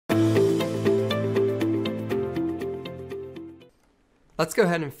Let's go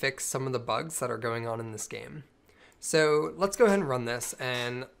ahead and fix some of the bugs that are going on in this game. So let's go ahead and run this,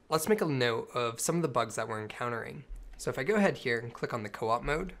 and let's make a note of some of the bugs that we're encountering. So if I go ahead here and click on the co-op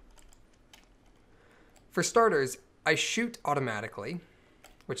mode, for starters, I shoot automatically,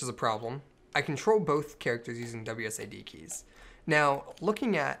 which is a problem. I control both characters using WSAD keys. Now,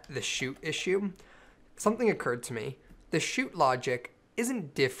 looking at the shoot issue, something occurred to me. The shoot logic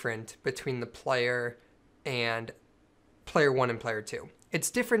isn't different between the player and player 1 and player 2. It's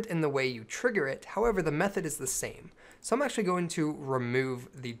different in the way you trigger it, however the method is the same. So I'm actually going to remove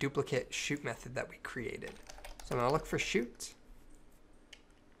the duplicate shoot method that we created. So I'm going to look for shoot.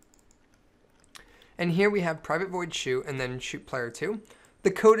 And here we have private void shoot and then shoot player 2.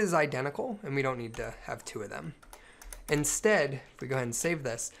 The code is identical and we don't need to have two of them. Instead, if we go ahead and save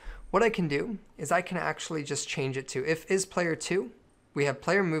this, what I can do is I can actually just change it to if is player 2, we have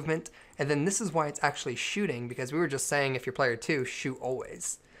player movement, and then this is why it's actually shooting, because we were just saying if you're player 2, shoot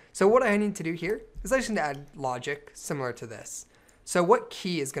always. So what I need to do here is I just need to add logic similar to this. So what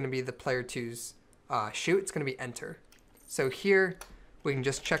key is going to be the player 2's shoot? It's going to be enter. So here we can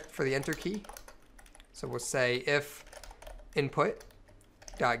just check for the enter key. So we'll say if input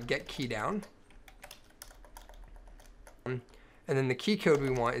dot get key down, and then the key code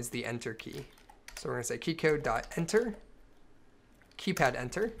we want is the enter key. So we're going to say key code dot enter, keypad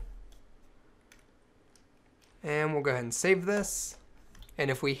enter, and we'll go ahead and save this.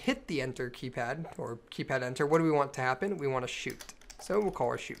 And if we hit the enter keypad or keypad enter, what do we want to happen? We want to shoot. So we'll call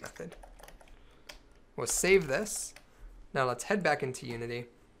our shoot method. We'll save this. Now let's head back into Unity,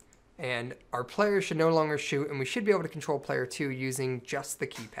 and our player should no longer shoot, and we should be able to control player 2 using just the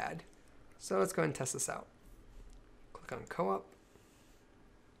keypad. So let's go ahead and test this out. Click on co-op.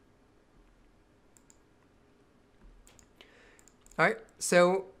 Alright,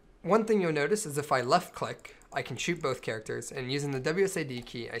 so one thing you'll notice is if I left click, I can shoot both characters, and using the WSAD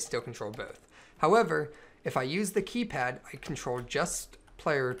key, I still control both. However, if I use the keypad, I control just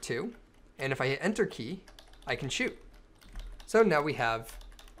player 2, and if I hit enter key, I can shoot. So now we have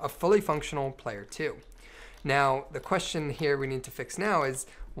a fully functional player 2. Now, the question here we need to fix now is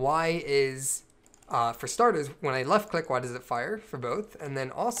why is, for starters, when I left click, why does it fire for both? And then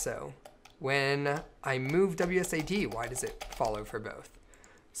also, when I move WSAD, why does it follow for both?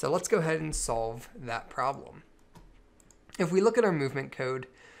 So let's go ahead and solve that problem. If we look at our movement code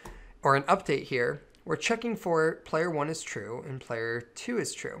or an update here, we're checking for player 1 is true and player 2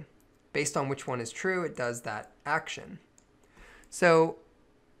 is true. Based on which one is true, it does that action. So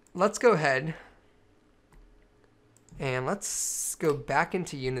let's go ahead and let's go back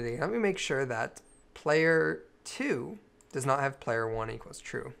into Unity. Let me make sure that player 2 does not have player 1 equals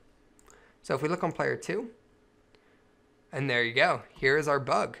true. So if we look on player 2, and there you go. Here is our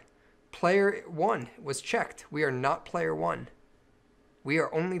bug. Player 1 was checked. We are not player 1. We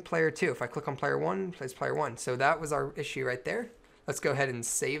are only player 2. If I click on player 1, it plays player 1. So that was our issue right there. Let's go ahead and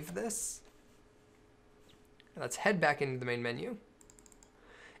save this. Let's head back into the main menu.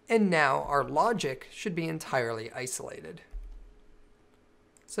 And now our logic should be entirely isolated.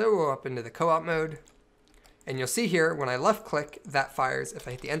 So we'll go up into the co-op mode. And you'll see here, when I left click, that fires. If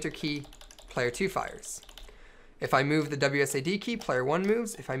I hit the enter key, player 2 fires. If I move the WSAD key, player 1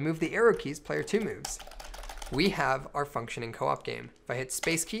 moves. If I move the arrow keys, player 2 moves. We have our functioning co-op game. If I hit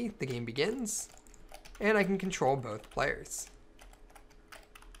space key, the game begins, and I can control both players.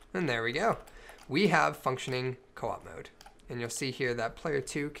 And there we go. We have functioning co-op mode. And you'll see here that player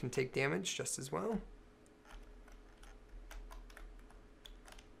 2 can take damage just as well.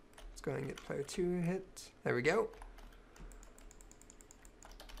 Let's go ahead and get player 2 hit. There we go.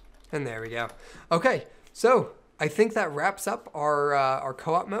 And there we go. Okay, so I think that wraps up our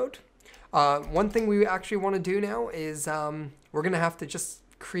co-op mode. One thing we actually want to do now is we're going to have to just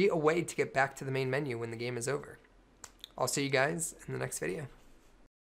create a way to get back to the main menu when the game is over. I'll see you guys in the next video.